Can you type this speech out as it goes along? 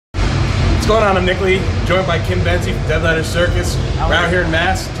going on? I'm Nick Lee, joined by Kim Benzie from Dead Letter Circus. We're out here in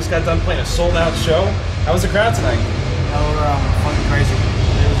Mass. Just got done playing a sold-out show. How was the crowd tonight? We're fucking crazy.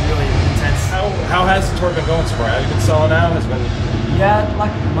 It was really intense. How has the tour been going so far? Have you been selling out? Has been? Yeah,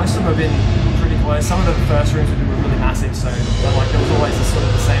 like most of them have been pretty close. Some of the first rooms we did were really massive, so like there was always sort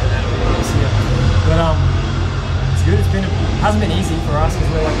of the same amount of people here. But it's good. Hasn't been easy for us because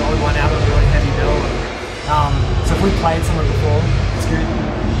we're like the only one out of a really heavy bill. So if we played somewhere before, it's good.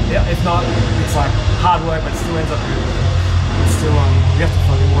 Yeah, if not, it's like hard work, but it still ends up good. It's still we have to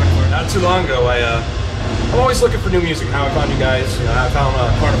fucking work for it. Not too long ago, I'm always looking for new music. How I found you guys, I found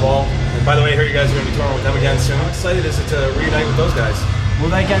Karnivool. And by the way, I heard you guys are going to be touring with them again soon. How excited is it to reunite with those guys? Well,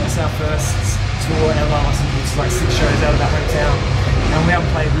 they gave us our first tour ever. It's like 6 shows out of that hometown, and we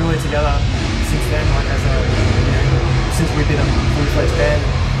haven't played really together since then. Like since we've been a fully-fledged band.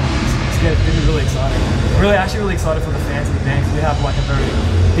 It's been really exciting. Actually really excited for the fans of the band because we have like a very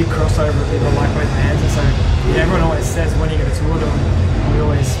big crossover of people like both bands, and so everyone always says when are you going to tour them. We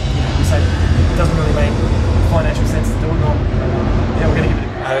always we say it doesn't really make financial sense to do it. Yeah, we're going to give it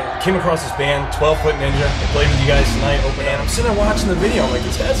a go. I came across this band, 12-Foot Ninja. I played with you guys tonight, open, and I'm sitting there watching the video. I'm like,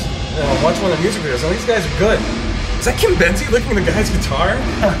 these guys, watching one of the music videos. These guys are good. Is that Kim Benzie licking the guy's guitar?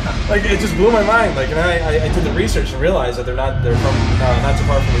 Like, it just blew my mind. Like, and I did the research and realized that they're from not too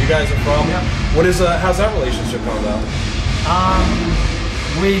far from where you guys are from. Yeah. How's that relationship going about?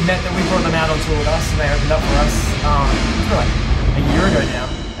 We brought them out on tour with us, and they opened up for us. It was like a year ago now,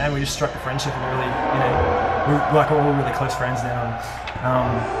 and we just struck a friendship, and really, we're all really close friends now.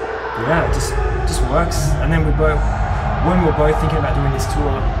 Yeah, it just works. And then when we were both thinking about doing this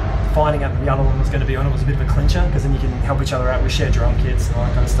tour, finding out that the other one was going to be on it was a bit of a clincher, because then you can help each other out. We share drum kits and all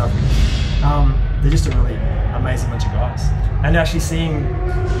that kind of stuff. They're just a really amazing bunch of guys. And actually seeing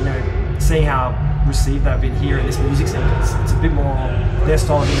how received they've been here in this music scene, it's a bit more, their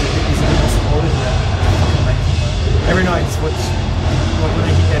style of music is a bit more supported. Every night it's when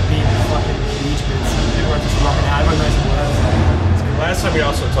they hit their big fucking huge bits, everyone's just rocking out, everyone knows the words. Last time we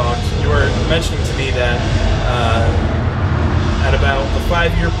also talked, you were mentioning to me that at about the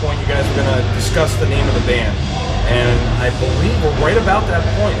 5-year point, you guys were going to discuss the name of the band, and I believe we're right about that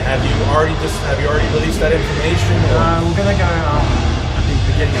point. Have you already released that information? We're going to go at the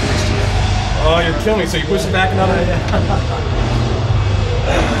beginning of next year. Oh, you're killing me! So you push it back another?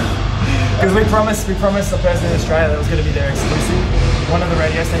 Because we promised the person in Australia that was going to be their exclusive. One of the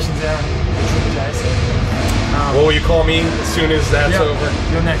radio stations there in Triple J. So, what will you call me as soon as that's over?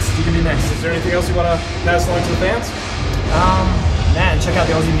 You're next. You can be next. Is there anything else you want to pass along to the fans? Man, check out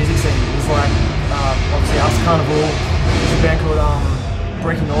the Aussie music scene. There's like, obviously us, Karnivool, there's a band called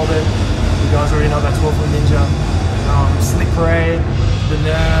Breaking Orbit. You guys already know about 12-Foot Ninja. Slick Parade, The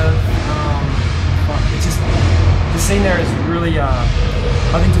Nerve. It's just, the scene there is really, I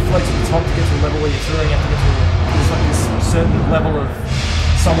think to float to the top, to get to the level where you're touring, you have to get to, there's like this certain level of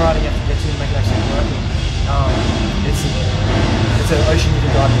songwriting you have to get to make it actually work. It's an ocean you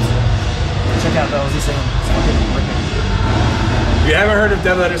can dive into. Check out the Aussie scene. It's fucking ripping. If you haven't heard of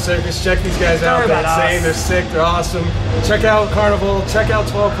Dead Letter Circus, check these guys out. They're insane, they're sick, they're awesome. Check out Karnivool, check out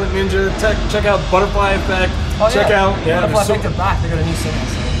 12-Foot Ninja, check out Butterfly Effect, check out... Butterfly Effect are back, they got a new single.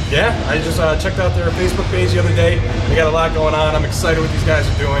 So. Yeah, I just checked out their Facebook page the other day. They got a lot going on. I'm excited what these guys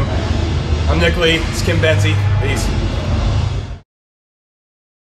are doing. I'm Nick Lee, it's Kim Benzie. Peace.